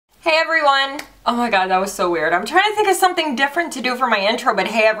Hey everyone! Oh my god, that was so weird. I'm trying to think of something different to do for my intro, but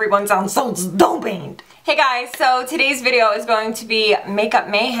hey everyone sounds so stupid. Hey guys, so today's video is going to be Makeup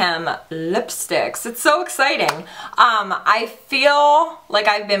Mayhem lipsticks. It's so exciting. I feel like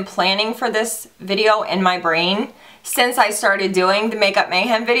I've been planning for this video in my brain since I started doing the Makeup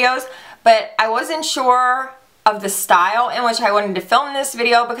Mayhem videos, but I wasn't sure of the style in which I wanted to film this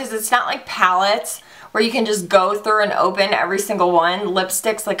video because it's not like palettes where you can just go through and open every single one.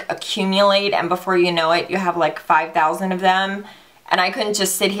 Lipsticks like accumulate and before you know it you have like 5,000 of them, and I couldn't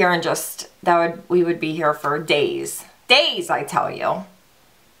just sit here and just, we would be here for days. Days, I tell you.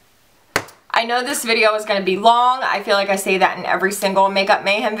 I know this video is going to be long. I feel like I say that in every single Makeup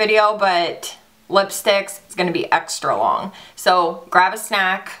Mayhem video, but lipsticks is going to be extra long. So grab a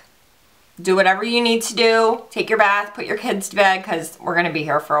snack, do whatever you need to do, take your bath, put your kids to bed because we're going to be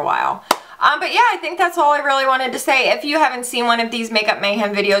here for a while. But yeah, I think that's all I really wanted to say. If you haven't seen one of these Makeup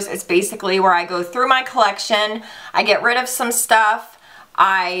Mayhem videos, it's basically where I go through my collection, I get rid of some stuff,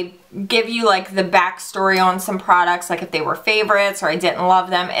 I give you like the backstory on some products, like if they were favorites or I didn't love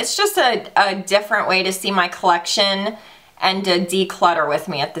them. It's just a different way to see my collection and to declutter with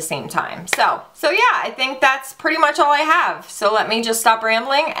me at the same time. So yeah, I think that's pretty much all I have. So let me just stop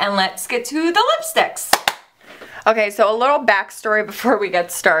rambling and let's get to the lipsticks. Okay, so a little backstory before we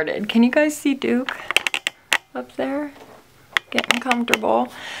get started. Can you guys see Duke up there? Getting comfortable.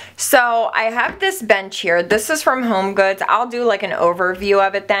 So I have this bench here. This is from Home Goods. I'll do like an overview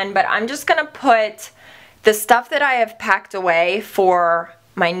of it then, but I'm just gonna put the stuff that I have packed away for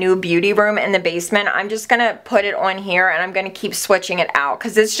my new beauty room in the basement. I'm just gonna put it on here and I'm gonna keep switching it out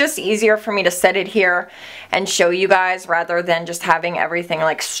because it's just easier for me to set it here and show you guys rather than just having everything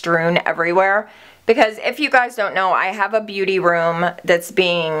like strewn everywhere. Because if you guys don't know, I have a beauty room that's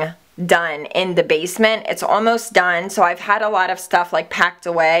being done in the basement. It's almost done, so I've had a lot of stuff like packed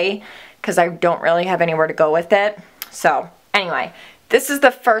away because I don't really have anywhere to go with it. So anyway, this is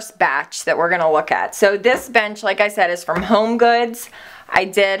the first batch that we're going to look at. So this bench, like I said, is from Home Goods. I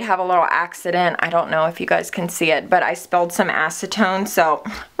did have a little accident. I don't know if you guys can see it, but I spilled some acetone, so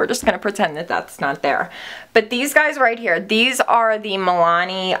we're just going to pretend that that's not there. But these guys right here, these are the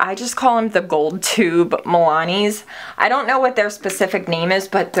Milani, I just call them the gold tube Milanis. I don't know what their specific name is,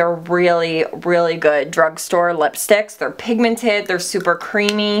 but they're really, really good drugstore lipsticks. They're pigmented, they're super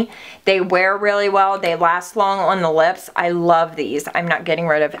creamy, they wear really well, they last long on the lips. I love these. I'm not getting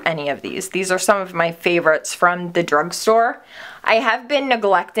rid of any of these. These are some of my favorites from the drugstore. I have been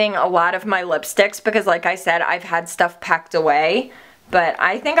neglecting a lot of my lipsticks because like I said, I've had stuff packed away, but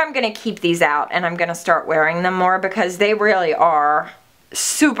I think I'm going to keep these out and I'm going to start wearing them more because they really are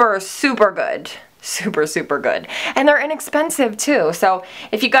super, super good. Super, super good. And they're inexpensive too. So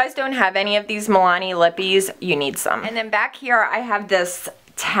if you guys don't have any of these Milani Lippies, you need some. And then back here I have this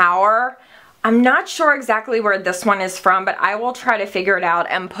tower. I'm not sure exactly where this one is from, but I will try to figure it out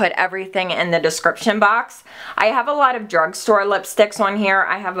and put everything in the description box. I have a lot of drugstore lipsticks on here.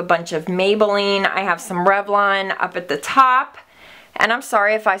 I have a bunch of Maybelline. I have some Revlon up at the top. And I'm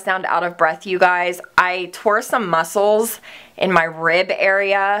sorry if I sound out of breath, you guys. I tore some muscles in my rib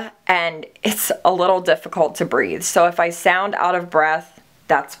area, and it's a little difficult to breathe. So if I sound out of breath,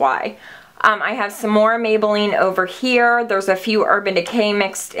 that's why. I have some more Maybelline over here. There's a few Urban Decay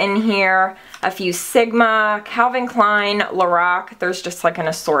mixed in here, a few Sigma, Calvin Klein, Lorac. There's just like an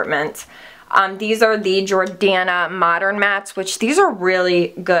assortment. These are the Jordana Modern Mattes, which these are really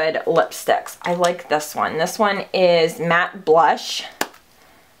good lipsticks. I like this one. This one is Matte Blush.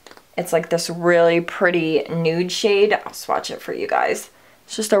 It's like this really pretty nude shade. I'll swatch it for you guys.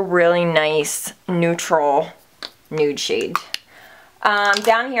 It's just a really nice neutral nude shade.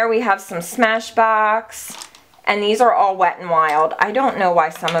 Down here we have some Smashbox, and these are all Wet n Wild. I don't know why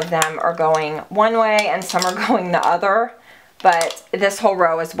some of them are going one way and some are going the other, but this whole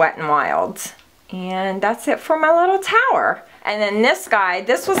row is Wet n Wild. And that's it for my little tower. And then this guy,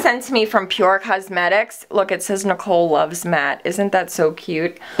 this was sent to me from Pure Cosmetics. Look, it says Nicole loves matte. Isn't that so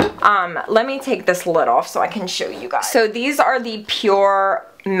cute? Let me take this lid off so I can show you guys. So these are the Pure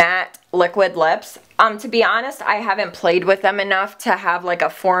Matte Liquid Lips. To be honest, I haven't played with them enough to have like a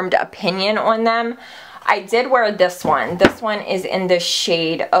formed opinion on them. I did wear this one. This one is in the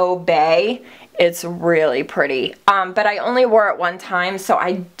shade Obey. It's really pretty. But I only wore it one time, so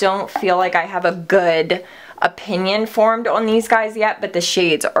I don't feel like I have a good opinion formed on these guys yet, but the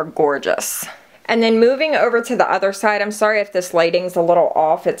shades are gorgeous. And then moving over to the other side, I'm sorry if this lighting's a little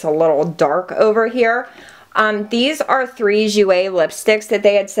off. It's a little dark over here. These are 3 JOUER lipsticks that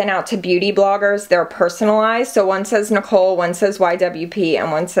they had sent out to beauty bloggers. They're personalized, so one says Nicole, one says YWP,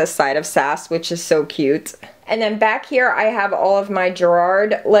 and one says Side of Sass, which is so cute. And then back here I have all of my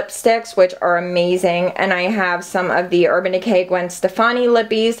GERARD lipsticks, which are amazing, and I have some of the Urban Decay Gwen Stefani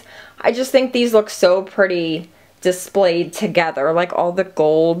lippies. I just think these look so pretty displayed together, like all the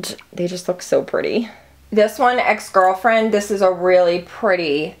gold, they just look so pretty. This one, Ex-Girlfriend, this is a really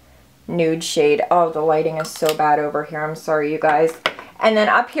pretty nude shade. Oh, the lighting is so bad over here. I'm sorry, you guys. And then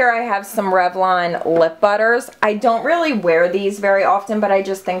up here I have some Revlon lip butters. I don't really wear these very often, but I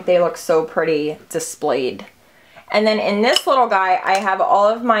just think they look so pretty displayed. And then in this little guy, I have all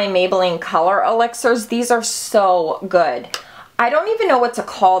of my Maybelline Color Elixirs. These are so good. I don't even know what to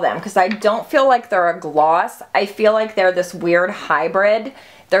call them because I don't feel like they're a gloss. I feel like they're this weird hybrid.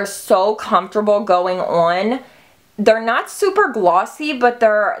 They're so comfortable going on. They're not super glossy, but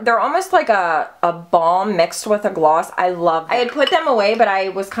they're almost like a balm mixed with a gloss. I love them. I had put them away, but I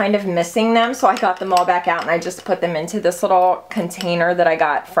was kind of missing them, so I got them all back out and I just put them into this little container that I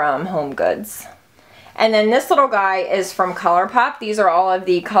got from Home Goods. And then this little guy is from ColourPop. These are all of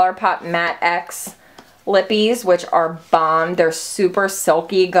the ColourPop Matte X lippies, which are bomb. They're super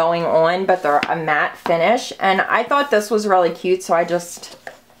silky going on, but they're a matte finish. And I thought this was really cute, so I just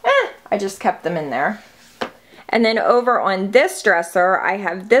kept them in there. And then over on this dresser, I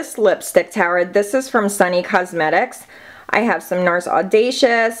have this lipstick tower. This is from SONNY Cosmetics. I have some NARS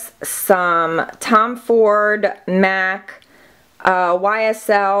Audacious, some Tom Ford, MAC,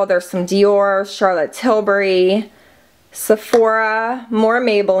 YSL. There's some Dior, Charlotte Tilbury, Sephora, more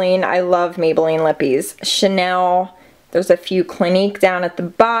Maybelline. I love Maybelline lippies. Chanel. There's a few Clinique down at the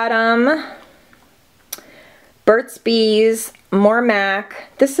bottom. Burt's Bees, more MAC.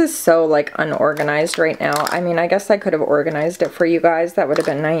 This is so like unorganized right now. I mean, I guess I could have organized it for you guys. That would have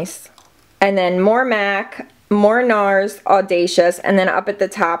been nice. And then more MAC, more NARS Audacious, and then up at the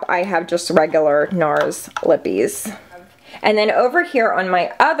top I have just regular NARS lippies. And then over here on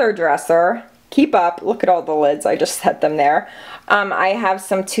my other dresser, keep up, look at all the lids, I just set them there. I have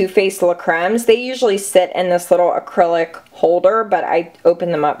some Too Faced Lip Cremes. They usually sit in this little acrylic holder, but I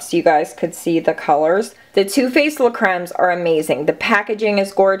opened them up so you guys could see the colors. The Too Faced Lip Cremes are amazing. The packaging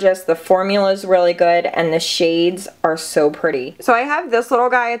is gorgeous, the formula is really good, and the shades are so pretty. So I have this little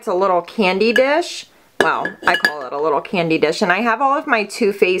guy, it's a little candy dish. Well, I call it a little candy dish, and I have all of my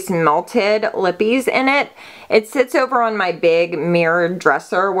Too Faced melted lippies in it. It sits over on my big mirrored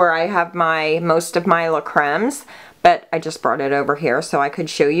dresser where I have most of my Lip Cremes, but I just brought it over here so I could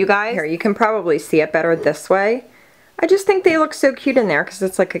show you guys. Here, you can probably see it better this way. I just think they look so cute in there because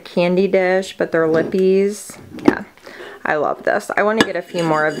it's like a candy dish, but they're lippies. Yeah. I love this. I want to get a few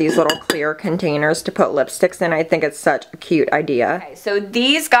more of these little clear containers to put lipsticks in. I think it's such a cute idea. Okay, so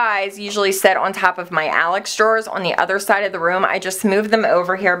these guys usually sit on top of my Alex drawers on the other side of the room. I just moved them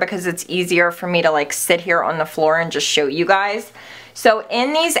over here because it's easier for me to like sit here on the floor and just show you guys. So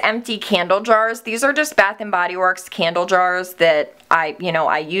in these empty candle jars, these are just Bath & Body Works candle jars that I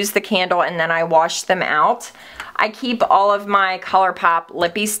use the candle and then I wash them out. I keep all of my ColourPop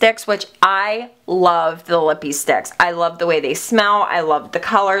lippy sticks, which I love the lippy sticks. I love the way they smell. I love the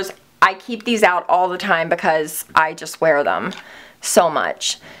colors. I keep these out all the time because I just wear them so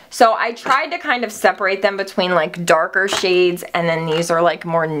much. So I tried to kind of separate them between like darker shades and then these are like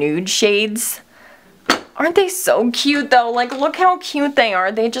more nude shades. Aren't they so cute though? Like look how cute they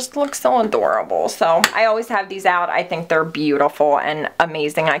are. They just look so adorable. So I always have these out. I think they're beautiful and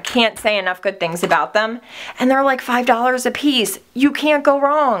amazing. I can't say enough good things about them. And they're like $5 a piece. You can't go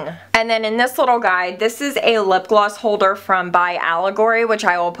wrong. And then in this little guy, this is a lip gloss holder from by ALEGORY, which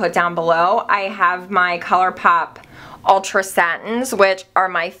I will put down below. I have my ColourPop Ultra Satins, which are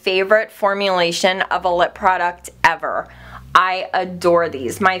my favorite formulation of a lip product ever. I adore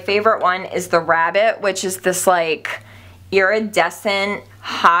these. My favorite one is the Rabbit, which is this like iridescent,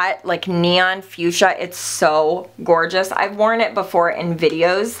 hot, like neon fuchsia. It's so gorgeous. I've worn it before in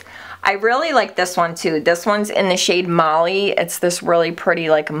videos. I really like this one too. This one's in the shade Molly. It's this really pretty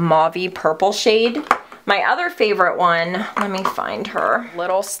like mauve-y purple shade. My other favorite one, let me find her.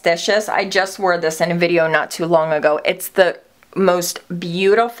 Little Stitious. I just wore this in a video not too long ago. It's the most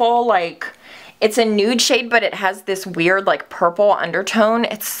beautiful, like, it's a nude shade, but it has this weird like purple undertone.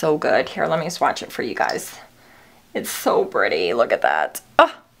 It's so good. Here, let me swatch it for you guys. It's so pretty. Look at that.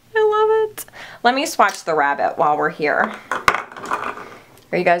 Oh, I love it. Let me swatch the Rabbit while we're here.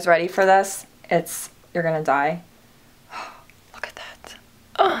 Are you guys ready for this? You're gonna die. Look at that.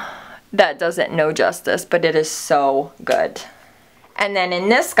 Oh, that doesn't know justice, but it is so good. And then in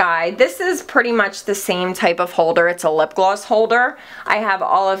this guy, this is pretty much the same type of holder. It's a lip gloss holder. I have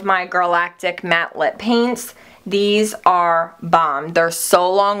all of my GIRLACTIK matte lip paints. These are bomb. They're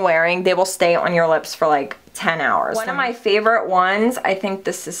so long wearing. They will stay on your lips for like 10 hours. One of my favorite ones, I think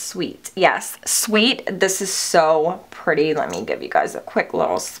this is Sweet. Yes, Sweet. This is so pretty. Let me give you guys a quick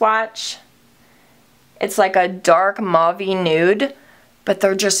little swatch. It's like a dark mauvey nude, but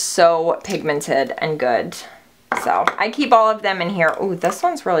they're just so pigmented and good. So I keep all of them in here. Ooh, this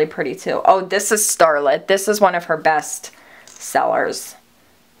one's really pretty too. Oh, this is Starlit. This is one of her best sellers.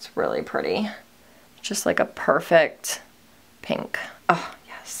 It's really pretty. Just like a perfect pink. Oh,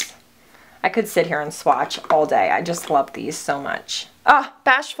 yes. I could sit here and swatch all day. I just love these so much. Oh,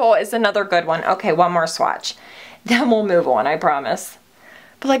 Bashful is another good one. Okay, one more swatch. Then we'll move on, I promise.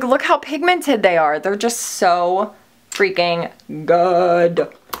 But like, look how pigmented they are. They're just so freaking good.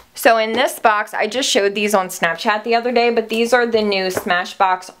 So in this box, I just showed these on Snapchat the other day, but these are the new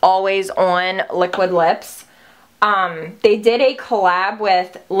Smashbox Always On Liquid Lips. They did a collab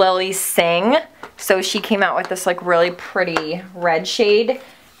with Lily Singh, so she came out with this like really pretty red shade.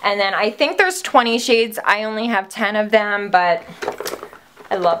 And then I think there's 20 shades. I only have 10 of them, but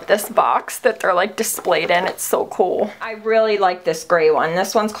I love this box that they're like displayed in. It's so cool. I really like this gray one.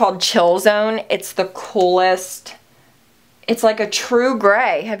 This one's called Chill Zone. It's the coolest. It's like a true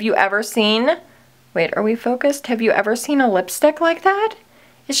gray. Have you ever seen, wait, are we focused? Have you ever seen a lipstick like that?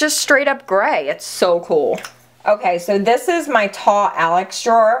 It's just straight up gray. It's so cool. Okay, so this is my tall Alex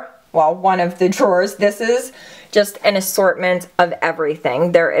drawer. Well, one of the drawers. This is just an assortment of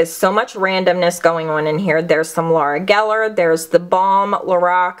everything. There is so much randomness going on in here. There's some Laura Geller. There's the Balm,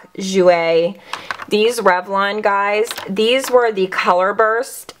 Lorac, JOUER. These Revlon guys, these were the Color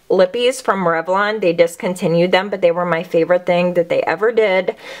Burst Lippies from Revlon. They discontinued them, but they were my favorite thing that they ever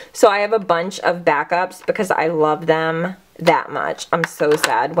did. So I have a bunch of backups because I love them that much. I'm so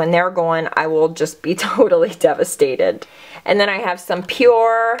sad. When they're gone, I will just be totally devastated. And then I have some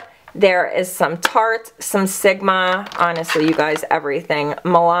Pure. There is some Tarte, some Sigma. Honestly, you guys, everything.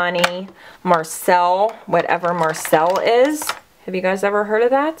 Milani, Marcel, whatever Marcel is. Have you guys ever heard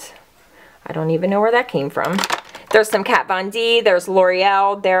of that? I don't even know where that came from. There's some Kat Von D, there's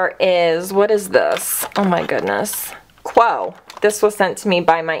L'Oreal, there is, what is this? Oh my goodness. Quo. This was sent to me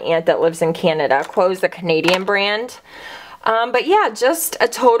by my aunt that lives in Canada. Quo is a Canadian brand. But yeah, just a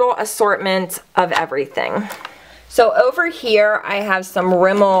total assortment of everything. So over here, I have some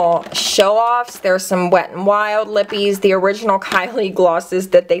Rimmel show-offs. There's some Wet n Wild Lippies, the original Kylie glosses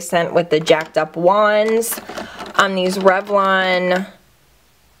that they sent with the jacked up wands. These Revlon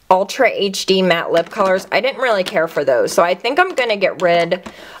Ultra HD matte lip colors. I didn't really care for those, so I think I'm gonna get rid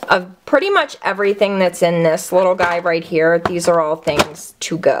of pretty much everything that's in this little guy right here. These are all things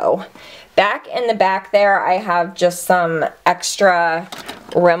to go. Back in the back there, I have just some extra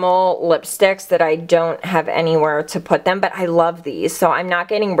Rimmel lipsticks that I don't have anywhere to put them, but I love these, so I'm not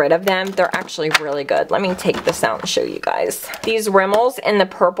getting rid of them. They're actually really good. Let me take this out and show you guys. These Rimmels in the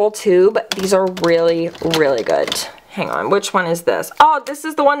purple tube, these are really, really good. Hang on, which one is this? Oh, this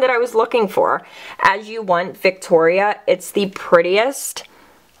is the one that I was looking for. As You Want Victoria. It's the prettiest,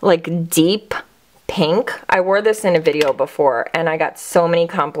 like, deep pink. I wore this in a video before, and I got so many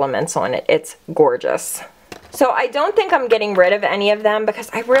compliments on it. It's gorgeous. So I don't think I'm getting rid of any of them because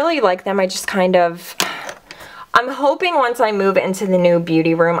I really like them. I just kind of... I'm hoping once I move into the new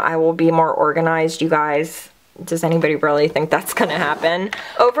beauty room, I will be more organized, you guys. Does anybody really think that's gonna happen?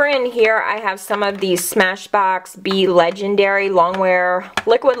 Over in here, I have some of these Smashbox Be Legendary Longwear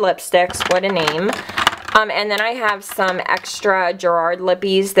Liquid Lipsticks. What a name. And then I have some extra GERARD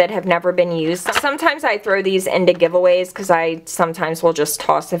lippies that have never been used. Sometimes I throw these into giveaways because I sometimes will just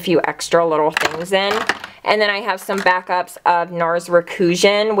toss a few extra little things in. And then I have some backups of NARS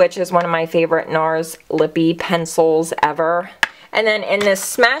Reclusion, which is one of my favorite NARS lippy pencils ever. And then in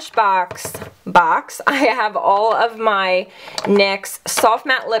this Smashbox box, I have all of my NYX Soft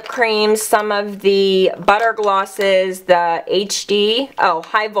Matte Lip Creams, some of the Butter Glosses, the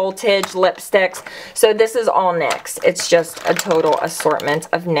High Voltage lipsticks. So this is all NYX. It's just a total assortment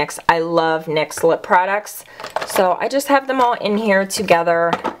of NYX. I love NYX lip products. So I just have them all in here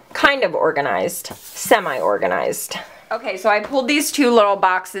together, kind of organized, semi-organized. Okay, so I pulled these two little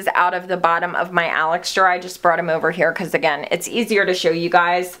boxes out of the bottom of my Alex drawer. I just brought them over here because, again, it's easier to show you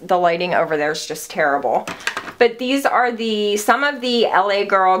guys. The lighting over there is just terrible. But these are some of the LA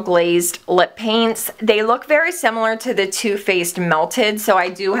Girl glazed lip paints. They look very similar to the Too Faced Melted, so I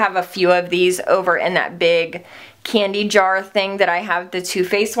do have a few of these over in that big candy jar thing that I have the Too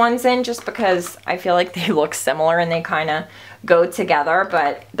Faced ones in, just because I feel like they look similar and they kind of go together,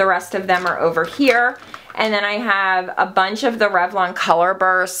 but the rest of them are over here. And then I have a bunch of the Revlon Color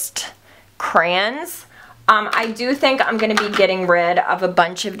Burst crayons. I do think I'm going to be getting rid of a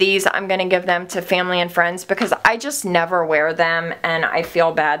bunch of these. I'm going to give them to family and friends because I just never wear them and I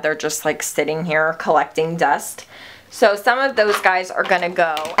feel bad. They're just like sitting here collecting dust. So some of those guys are going to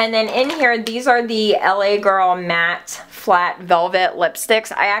go. And then in here, these are the LA Girl Matte Flat Velvet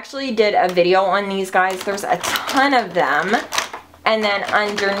Lipsticks. I actually did a video on these guys. There's a ton of them. And then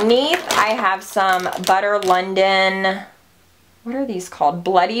underneath, I have some Butter London, what are these called?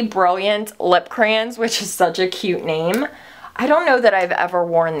 Bloody Brilliant Lip Crayons, which is such a cute name. I don't know that I've ever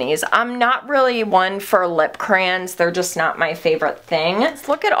worn these. I'm not really one for lip crayons. They're just not my favorite thing. Let's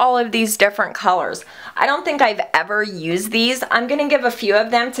look at all of these different colors. I don't think I've ever used these. I'm going to give a few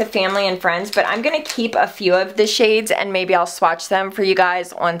of them to family and friends, but I'm going to keep a few of the shades and maybe I'll swatch them for you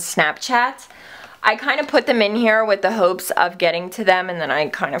guys on Snapchat. I kind of put them in here with the hopes of getting to them and then I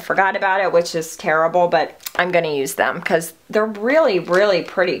kind of forgot about it, which is terrible, but I'm going to use them because they're really, really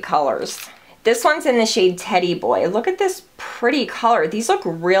pretty colors. This one's in the shade Teddy Boy. Look at this pretty color. These look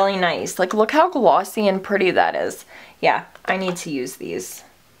really nice. Like, look how glossy and pretty that is. Yeah, I need to use these.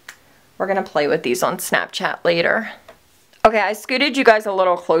 We're going to play with these on Snapchat later. Okay, I scooted you guys a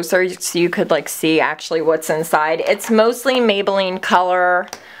little closer so you could like see actually what's inside. It's mostly Maybelline Color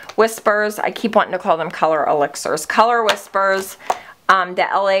Whispers. I keep wanting to call them Color Elixirs. Color Whispers, the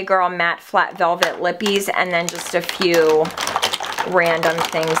LA Girl Matte Flat Velvet Lippies, and then just a few random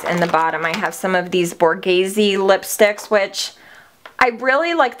things in the bottom. I have some of these Borghese lipsticks, which I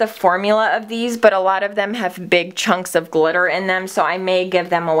really like the formula of these, but a lot of them have big chunks of glitter in them, so I may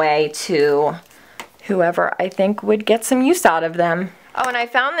give them away to whoever I think would get some use out of them. Oh, and I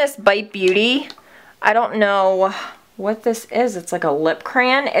found this Bite Beauty. I don't know what this is. It's like a lip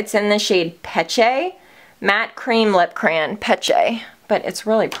crayon. It's in the shade Peche. Matte Cream Lip Crayon Peche. But it's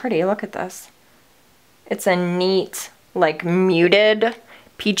really pretty. Look at this. It's a neat, like muted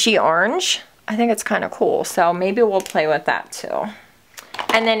peachy orange. I think it's kind of cool. So maybe we'll play with that too.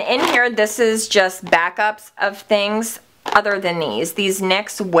 And then in here, this is just backups of things other than these. These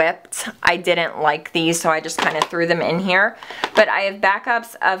NYX Whipped, I didn't like these, so I just kind of threw them in here. But I have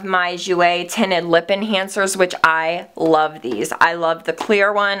backups of my JOUER Tinted Lip Enhancers, which I love these. I love the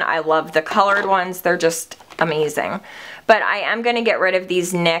clear one. I love the colored ones. They're just amazing. But I am going to get rid of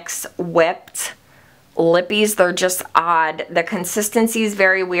these NYX Whipped Lippies. They're just odd. The consistency is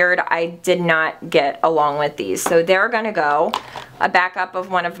very weird. I did not get along with these. So they're going to go. A backup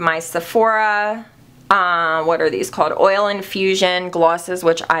of one of my Sephora, what are these called? Oil Infusion glosses,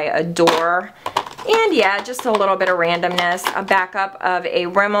 which I adore. And yeah, just a little bit of randomness. A backup of a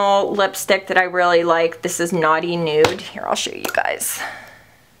Rimmel lipstick that I really like. This is Naughty Nude. Here, I'll show you guys.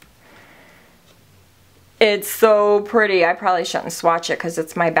 It's so pretty. I probably shouldn't swatch it because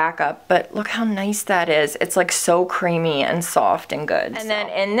it's my backup, but look how nice that is. It's like so creamy and soft and good. And then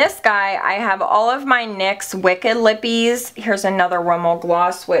in this guy, I have all of my NYX Wicked Lippies. Here's another Rimmel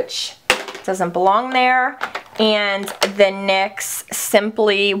gloss, which doesn't belong there. And the NYX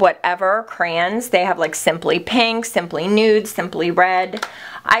Simply Whatever crayons. They have like Simply Pink, Simply Nude, Simply Red.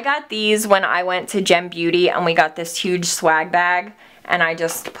 I got these when I went to Gem Beauty and we got this huge swag bag and I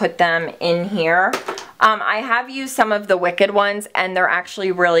just put them in here. I have used some of the Wicked ones and they're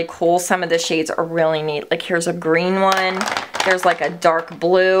actually really cool. Some of the shades are really neat. Like here's a green one. There's like a dark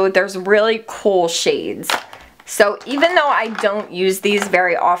blue. There's really cool shades. So even though I don't use these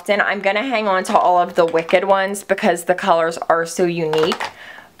very often, I'm going to hang on to all of the Wicked ones because the colors are so unique.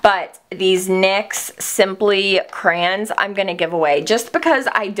 But these NYX Simply crayons I'm going to give away just because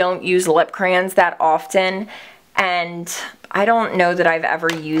I don't use lip crayons that often. And I don't know that I've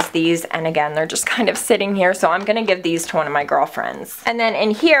ever used these, and again, they're just kind of sitting here, so I'm going to give these to one of my girlfriends. And then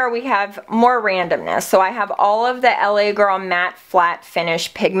in here, we have more randomness. So I have all of the LA Girl Matte Flat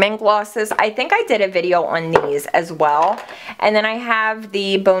Finish Pigment Glosses. I think I did a video on these as well. And then I have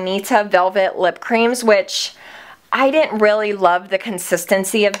the Bonita Velvet Lip Creams, which I didn't really love the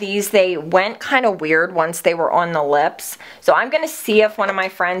consistency of these. They went kind of weird once they were on the lips. So I'm going to see if one of my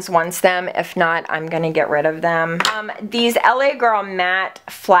friends wants them. If not, I'm going to get rid of them. These LA Girl Matte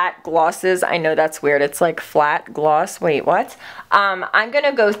Flat Glosses. I know that's weird. It's like flat gloss. Wait, what? I'm going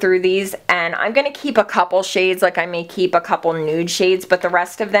to go through these and I'm going to keep a couple shades. Like I may keep a couple nude shades, but the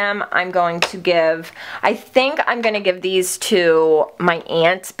rest of them I'm going to give, I think I'm going to give these to my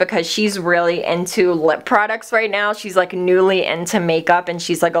aunt because she's really into lip products right now. She's like newly into makeup and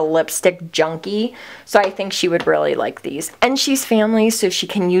she's like a lipstick junkie. So I think she would really like these. And she's family, so she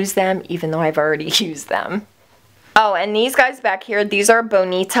can use them even though I've already used them. Oh, and these guys back here, these are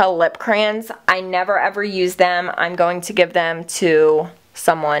Bonita lip crayons. I never ever use them. I'm going to give them to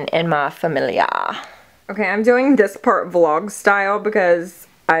someone in my familia. Okay, I'm doing this part vlog style because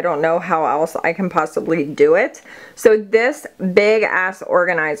I don't know how else I can possibly do it. So this big ass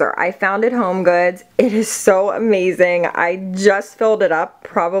organizer, I found at HomeGoods. It is so amazing. I just filled it up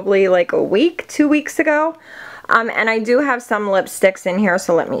probably like a week, 2 weeks ago. And I do have some lipsticks in here,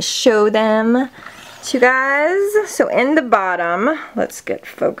 so let me show them to you guys. So in the bottom, let's get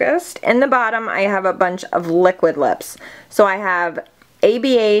focused. In the bottom, I have a bunch of liquid lips. So I have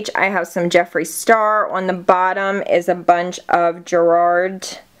ABH, I have some Jeffree Star. On the bottom is a bunch of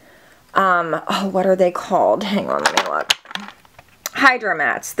GERARD, oh, what are they called? Hang on, let me look. Hydra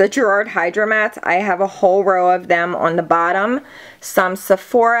mats, the GERARD Hydra mats. I have a whole row of them on the bottom. Some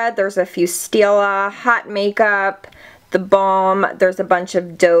Sephora, there's a few Stila, Hot Makeup, the Balm, there's a bunch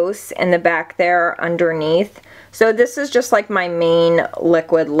of Dose in the back there underneath. So this is just like my main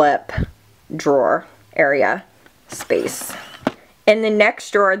liquid lip drawer area space. In the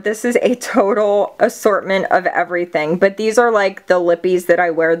next drawer, this is a total assortment of everything, but these are like the lippies that I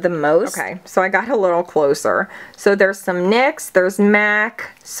wear the most. Okay, so I got a little closer. So there's some NYX, there's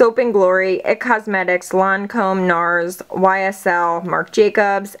MAC, Soap and Glory, IT Cosmetics, Lancome, NARS, YSL, Marc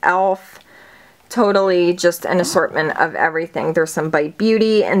Jacobs, ELF. Totally just an assortment of everything. There's some Bite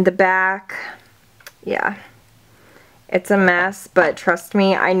Beauty in the back. Yeah. It's a mess, but trust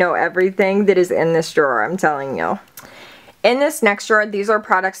me, I know everything that is in this drawer, I'm telling you. In this next drawer, these are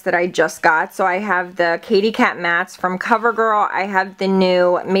products that I just got. So I have the Katy Kat Mattes from CoverGirl. I have the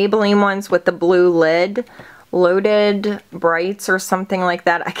new Maybelline ones with the blue lid. Loaded Brights or something like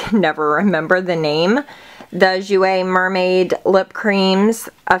that. I can never remember the name. The JOUER Mermaid Lip Creams.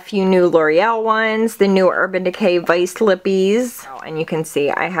 A few new L'Oreal ones. The new Urban Decay Vice Lippies. Oh, and you can see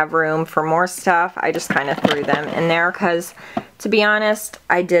I have room for more stuff. I just kind of threw them in there because, to be honest,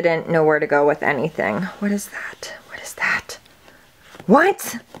 I didn't know where to go with anything. What is that? What is that?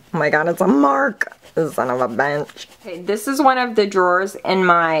 What? Oh my god, it's a mark. Son of a bench. Okay, this is one of the drawers in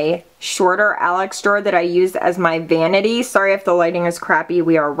my shorter Alex drawer that I use as my vanity. Sorry if the lighting is crappy.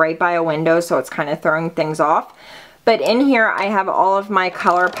 We are right by a window, so it's kind of throwing things off. But in here, I have all of my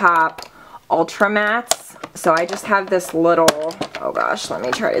ColourPop Ultra Mattes. So I just have this little, oh gosh, let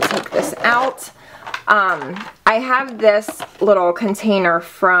me try to take this out. I have this little container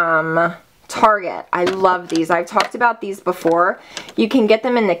from Target. I love these. I've talked about these before. You can get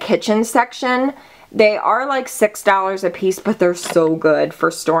them in the kitchen section. They are like $6 a piece, but they're so good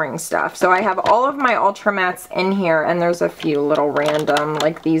for storing stuff. So I have all of my Ultra Mattes in here, and there's a few little random,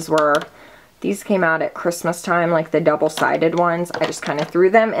 like these came out at Christmas time, like the double-sided ones. I just kind of threw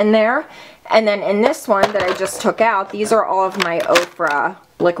them in there. And then in this one that I just took out, these are all of my OFRA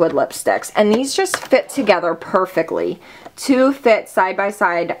liquid lipsticks. And these just fit together perfectly. Two fit side by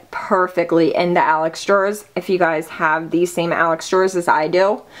side perfectly in the Alex drawers, if you guys have these same Alex drawers as I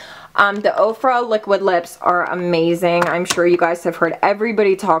do. The OFRA liquid lips are amazing. I'm sure you guys have heard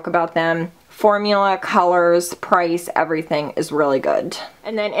everybody talk about them. Formula, colors, price, everything is really good.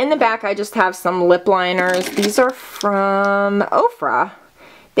 And then in the back, I just have some lip liners. These are from OFRA.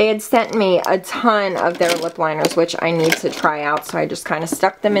 They had sent me a ton of their lip liners, which I need to try out, so I just kind of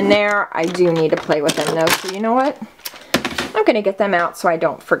stuck them in there. I do need to play with them though, so you know what? I'm going to get them out so I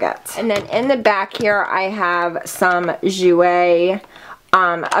don't forget. And then in the back here, I have some JOUER,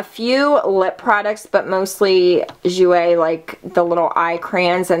 a few lip products, but mostly JOUER, like the little eye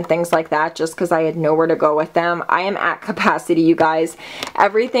crayons and things like that, just because I had nowhere to go with them. I am at capacity, you guys.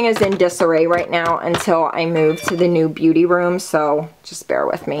 Everything is in disarray right now until I move to the new beauty room, so just bear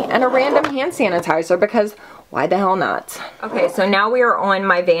with me. And a random hand sanitizer, because why the hell not? Okay, so now we are on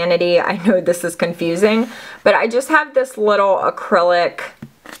my vanity. I know this is confusing, but I just have this little acrylic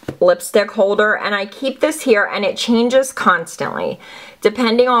lipstick holder, and I keep this here, and it changes constantly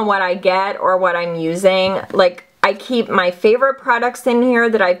depending on what I get or what I'm using. Like, I keep my favorite products in here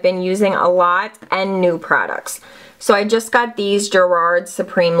that I've been using a lot and new products. So I just got these GERARD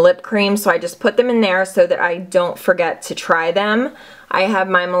Supreme Lip Creams, so I just put them in there so that I don't forget to try them. I have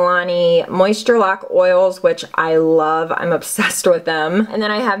my Milani Moisture Lock Oils, which I love. I'm obsessed with them. And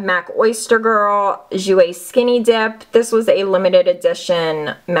then I have MAC Oyster Girl JOUER Skinny Dip. This was a limited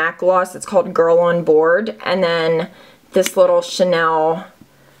edition MAC gloss. It's called Girl on Board. And then this little Chanel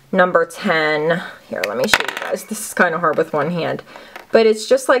number 10. Here, let me show you guys. This is kind of hard with one hand. But it's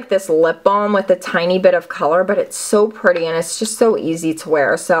just like this lip balm with a tiny bit of color, but it's so pretty and it's just so easy to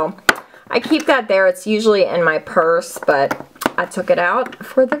wear. So I keep that there. It's usually in my purse, but I took it out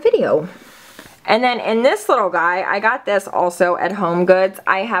for the video. And then in this little guy, I got this also at HomeGoods.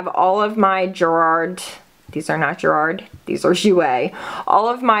 I have all of my GERARD These are not GERARD, these are JOUER. All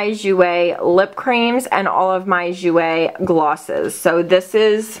of my JOUER lip creams and all of my JOUER glosses. So this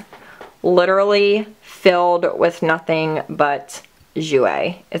is literally filled with nothing but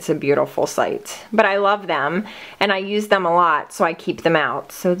JOUER. It's a beautiful site. But I love them and I use them a lot, so I keep them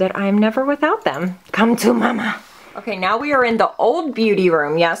out so that I'm never without them. Come to mama. Okay, now we are in the old beauty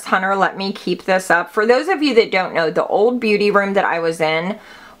room. Yes, Hunter let me keep this up. For those of you that don't know, the old beauty room that I was in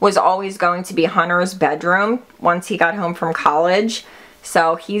was always going to be Hunter's bedroom once he got home from college.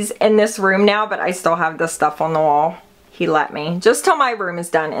 So he's in this room now, but I still have this stuff on the wall. He let me, just till my room is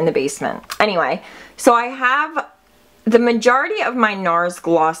done in the basement. Anyway, so I have the majority of my NARS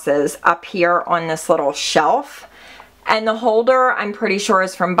glosses up here on this little shelf. And the holder, I'm pretty sure,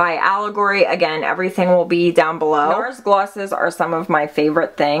 is from by ALEGORY. Again, everything will be down below. NARS glosses are some of my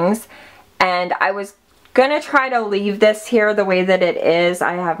favorite things. And I was gonna try to leave this here the way that it is.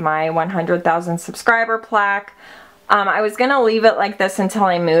 I have my 100,000 subscriber plaque. I was gonna leave it like this until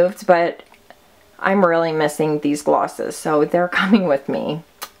I moved, but I'm really missing these glosses, so they're coming with me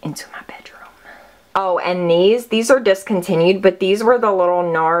into my bedroom. Oh, and these are discontinued, but these were the little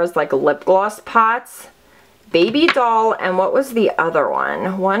NARS like lip gloss pots. Baby doll, and what was the other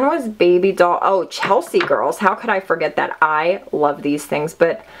one? One was baby doll. Oh, Chelsea Girls. How could I forget that? I love these things,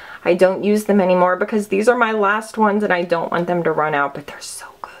 but I don't use them anymore because these are my last ones and I don't want them to run out, but they're so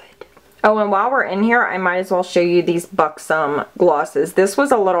good. Oh, and while we're in here, I might as well show you these Buxom glosses. This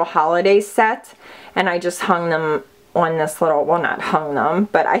was a little holiday set, and I just hung them on this little, well, not hung them,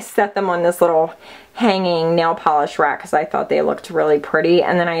 but I set them on this little hanging nail polish rack because I thought they looked really pretty.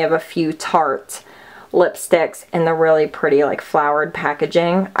 And then I have a few Tarte lipsticks in the really pretty like flowered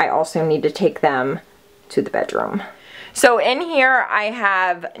packaging. I also need to take them to the bedroom. So in here I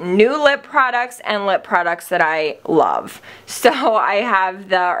have new lip products and lip products that I love. So I have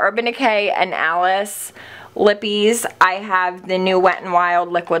the Urban Decay and Alice Lippies. I have the new Wet n Wild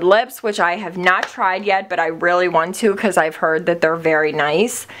liquid lips, which I have not tried yet, but I really want to because I've heard that they're very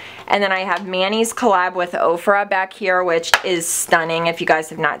nice. And then I have Manny's collab with OFRA back here, which is stunning. If you guys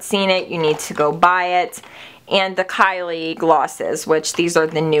have not seen it, you need to go buy it. And the Kylie glosses, which these are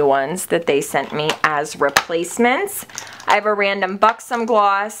the new ones that they sent me as replacements. I have a random Buxom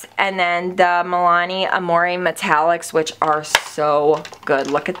gloss, and then the Milani Amore Metallics, which are so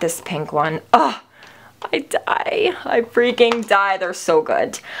good. Look at this pink one. Oh, I die. I freaking die. They're so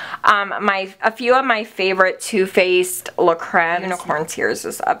good. A few of my favorite Too Faced La Creme. Unicorn Tears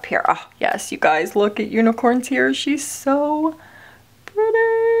is up here. Oh, yes, you guys, look at Unicorn Tears. She's so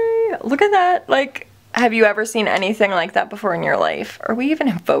pretty. Look at that. Like, have you ever seen anything like that before in your life? Are we even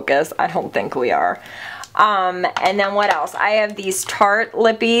in focus? I don't think we are. And then what else? I have these Tarte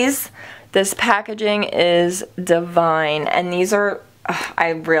Lippies. This packaging is divine, and these are, I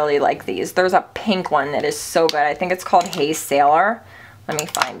really like these. There's a pink one that is so good. I think it's called Hey Sailor. Let me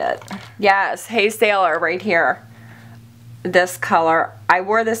find it. Yes, Hey Sailor right here. This color. I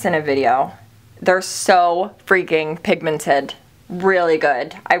wore this in a video. They're so freaking pigmented. Really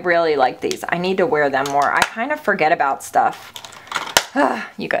good. I really like these. I need to wear them more. I kind of forget about stuff.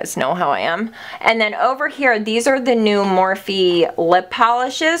 You guys know how I am. And then over here, these are the new Morphe lip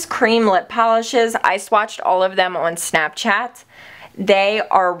polishes, cream lip polishes. I swatched all of them on Snapchat. They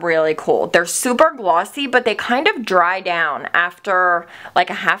are really cool. They're super glossy, but they kind of dry down after like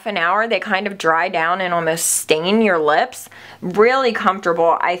a half an hour. They kind of dry down and almost stain your lips. Really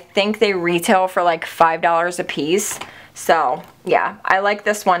comfortable. I think they retail for like $5 a piece. So yeah, I like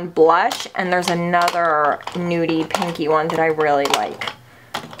this one blush, and there's another nudie pinky one that I really like.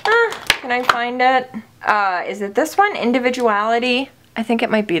 Can I find it? Is it this one? Individuality? I think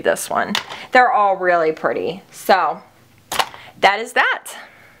it might be this one. They're all really pretty. So that is that.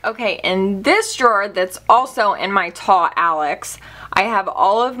 Okay, in this drawer that's also in my tall Alex, I have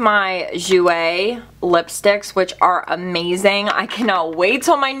all of my JOUER lipsticks, which are amazing. I cannot wait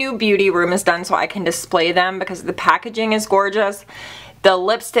till my new beauty room is done so I can display them because the packaging is gorgeous. The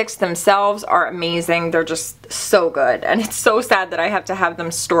lipsticks themselves are amazing. They're just so good, and it's so sad that I have to have them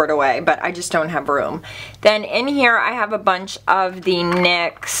stored away, but I just don't have room. Then in here I have a bunch of the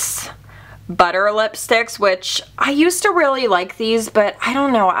NYX butter lipsticks, which I used to really like these, but I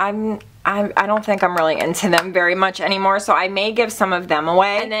don't know, I don't think I'm really into them very much anymore, so I may give some of them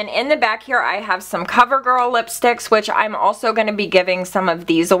away. And then in the back here I have some CoverGirl lipsticks, which I'm also going to be giving some of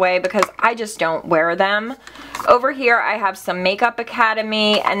these away because I just don't wear them. Over here I have some Makeup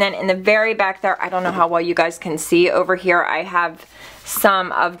Academy, and then in the very back there, I don't know how well you guys can see, over here I have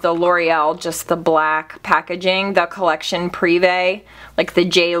some of the L'Oreal, just the black packaging, the collection Privé, like the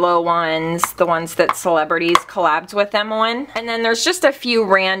J-Lo ones, the ones that celebrities collabed with them on. And then there's just a few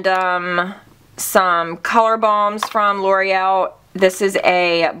random some color balms from L'Oreal. This is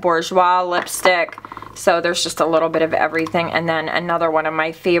a Bourjois lipstick, so there's just a little bit of everything. And then another one of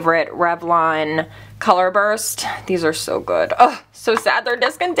my favorite Revlon Color Burst. These are so good. Oh, so sad they're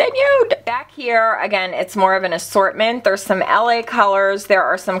discontinued. Back here, again, it's more of an assortment. There's some LA colors. There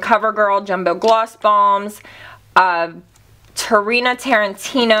are some CoverGirl Jumbo Gloss Balms. Tarina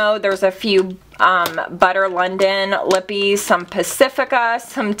Tarantino. There's a few Butter London Lippies, some Pacifica,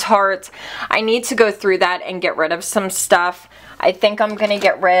 some Tarte. I need to go through that and get rid of some stuff. I think I'm going to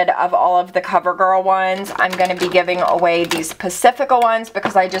get rid of all of the CoverGirl ones. I'm going to be giving away these Pacifica ones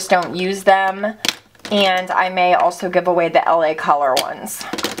because I just don't use them. And I may also give away the LA Color ones.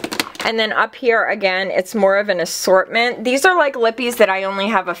 And then up here, again, it's more of an assortment. These are like lippies that I only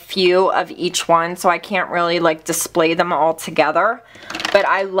have a few of each one, so I can't really like display them all together. But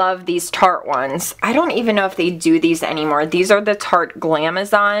I love these Tarte ones. I don't even know if they do these anymore. These are the Tarte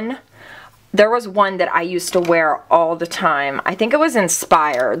Glamazon. There was one that I used to wear all the time. I think it was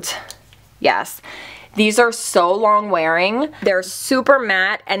Inspired. Yes. These are so long wearing. They're super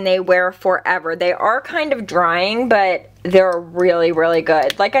matte and they wear forever. They are kind of drying, but they're really, really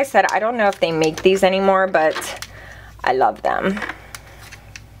good. Like I said, I don't know if they make these anymore, but I love them.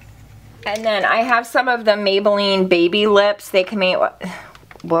 And then I have some of the Maybelline Baby Lips. They came out,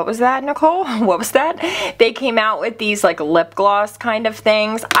 what was that, Nicole? What was that? They came out with these like lip gloss kind of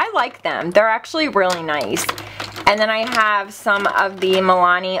things. I like them. They're actually really nice. And then I have some of the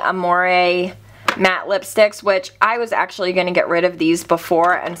Milani Amore matte lipsticks, which I was actually going to get rid of these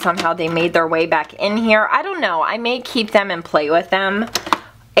before and somehow they made their way back in here. I don't know. I may keep them and play with them.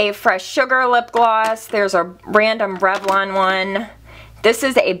 A Fresh Sugar lip gloss. There's a random Revlon one. This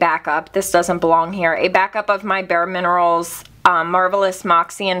is a backup. This doesn't belong here. A backup of my Bare Minerals Marvelous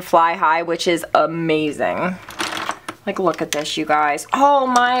Moxie and Fly High, which is amazing. Like, look at this, you guys. Oh,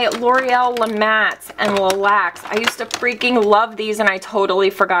 my L'Oreal La Mattes and Lilacs. I used to freaking love these and I totally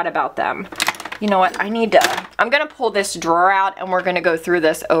forgot about them. You know what, I'm gonna pull this drawer out and we're gonna go through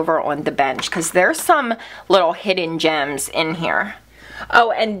this over on the bench because there's some little hidden gems in here. Oh,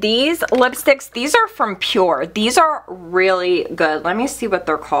 and these lipsticks, these are from Pure. These are really good. Let me see what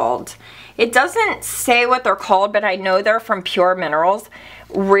they're called. It doesn't say what they're called, but I know they're from Pure Minerals.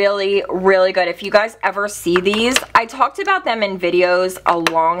 Really, really good. If you guys ever see these, I talked about them in videos a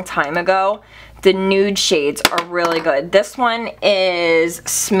long time ago. The nude shades are really good. This one is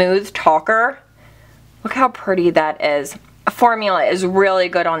Smooth Talker. Look how pretty that is. Formula is really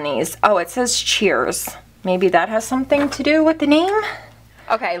good on these. Oh, it says Cheers. Maybe that has something to do with the name?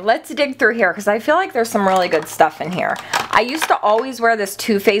 Okay, let's dig through here because I feel like there's some really good stuff in here. I used to always wear this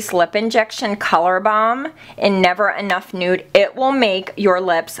Too Faced Lip Injection Color Balm in Never Enough Nude. It will make your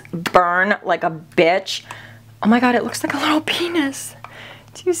lips burn like a bitch. Oh my god, it looks like a little penis.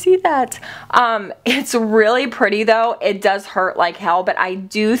 Do you see that? It's really pretty though. It does hurt like hell, but I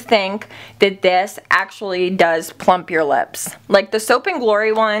do think that this actually does plump your lips. Like the Soap and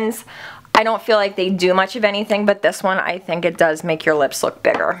Glory ones, I don't feel like they do much of anything, but this one, I think it does make your lips look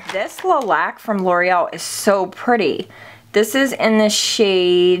bigger. This Lilac from L'Oreal is so pretty. This is in the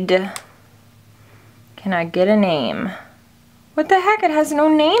shade, can I get a name? What the heck? It has no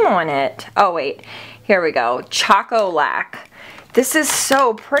name on it. Oh wait, here we go. Choco Lac. This is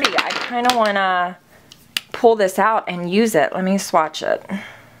so pretty. I kind of want to pull this out and use it. Let me swatch it.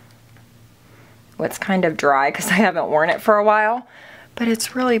 Oh, it's kind of dry because I haven't worn it for a while, but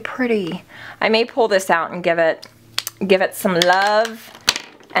it's really pretty. I may pull this out and give it some love.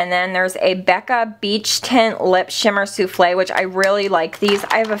 And then there's a Becca Beach Tint Lip Shimmer Souffle, which I really like these.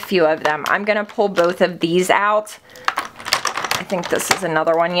 I have a few of them. I'm going to pull both of these out. I think this is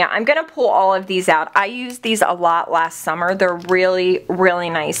another one. Yeah, I'm going to pull all of these out. I used these a lot last summer. They're really,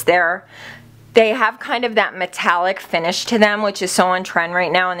 really nice. They have kind of that metallic finish to them, which is so on trend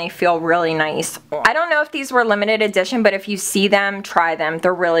right now, and they feel really nice. I don't know if these were limited edition, but if you see them, try them.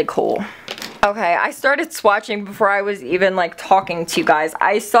 They're really cool. Okay, I started swatching before I was even like talking to you guys.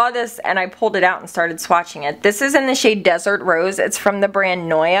 I saw this and I pulled it out and started swatching it. This is in the shade Desert Rose. It's from the brand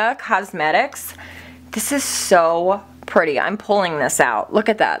Noya Cosmetics. This is so pretty. I'm pulling this out. Look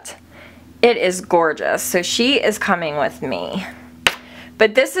at that. It is gorgeous. So she is coming with me.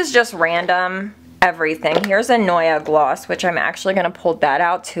 But this is just random everything. Here's a Noya gloss, which I'm actually going to pull that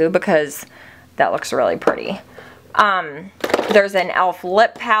out too because that looks really pretty. There's an e.l.f.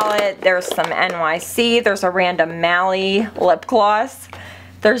 lip palette. There's some NYC. There's a random Mally lip gloss.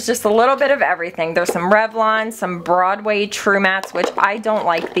 There's just a little bit of everything. There's some Revlon, some Broadway True Mattes, which I don't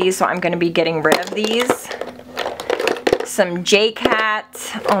like these, so I'm going to be getting rid of these. Some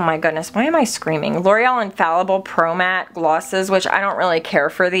J-Cat. Oh my goodness, why am I screaming? L'Oreal Infallible Pro Matte glosses, which I don't really care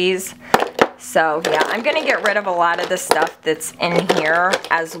for these. So yeah, I'm gonna get rid of a lot of the stuff that's in here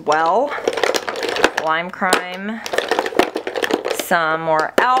as well. Lime Crime, some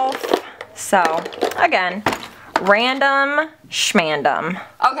more e.l.f. So again, random schmandom.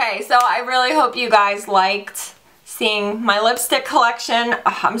 Okay, so I really hope you guys liked seeing my lipstick collection.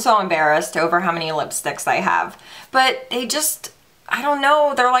 Ugh, I'm so embarrassed over how many lipsticks I have. But they just, I don't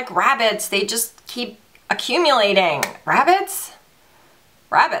know, they're like rabbits. They just keep accumulating. Rabbits?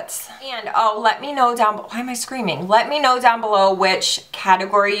 Rabbits. And oh, let me know down below, why am I screaming? Let me know down below which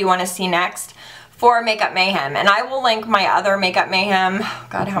category you want to see next for Makeup Mayhem. And I will link my other Makeup Mayhem,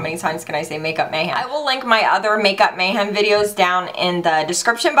 God, how many times can I say Makeup Mayhem? I will link my other Makeup Mayhem videos down in the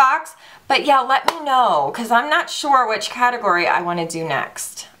description box. But yeah, let me know, because I'm not sure which category I want to do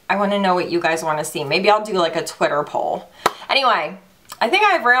next. I want to know what you guys want to see. Maybe I'll do like a Twitter poll. Anyway, I think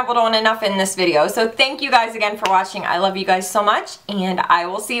I've rambled on enough in this video. So thank you guys again for watching. I love you guys so much, and I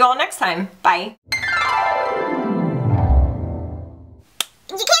will see you all next time. Bye.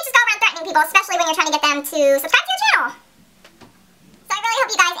 You can't just go around threatening people, especially when you're trying to get them to subscribe to your channel. So I really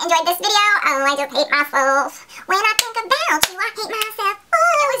hope you guys enjoyed this video. Oh, I just hate myself. When I think about you, I hate myself.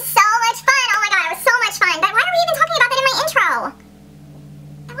 Oh, it was so much fun. Oh my god, it was so much fun. But why are we even talking about that in my intro?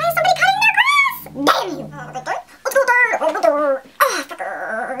 And why is somebody cutting their grass? Damn you.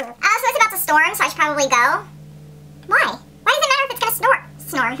 So it's about to storm, so I should probably go. Why? Why does it matter if it's gonna snort?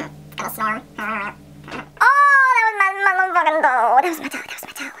 Storm. It's gonna storm. Oh, that was my motherfucking toe. That was my toe. That was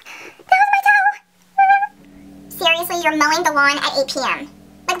my toe. That was my toe. Seriously, you're mowing the lawn at 8 p.m.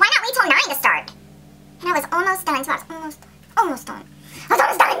 Like, why not wait till 9 to start? And I was almost done, so I was almost done. Almost done. I was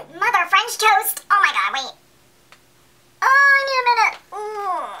almost done. Mother French toast. Oh my god, wait. Oh, I need a minute.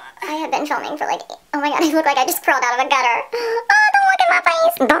 Ooh. I have been filming for like, oh my god, I look like I just crawled out of a gutter. Oh, don't look at my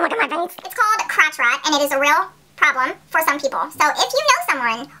face. Don't look at my face. It's called crotch rot, and it is a real problem for some people. So if you know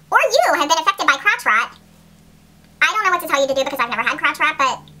someone, or you have been affected by crotch rot, I don't know what to tell you to do because I've never had crotch rot,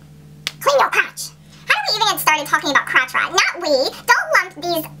 but clean your crotch. How did we even get started talking about crotch rot? Not we. Don't lump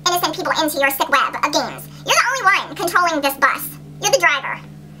these innocent people into your sick web of games. You're the only one controlling this bus. You're the driver.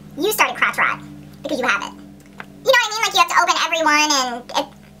 You started crotch rot because you have it. You know what I mean? Like, you have to open everyone, and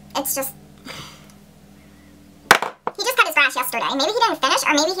it's just... He just cut his grass yesterday. Maybe he didn't finish,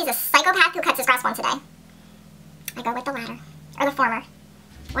 or maybe he's a psychopath who cuts his grass once a day. I go with the latter. Or the former.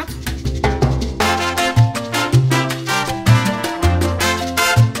 What?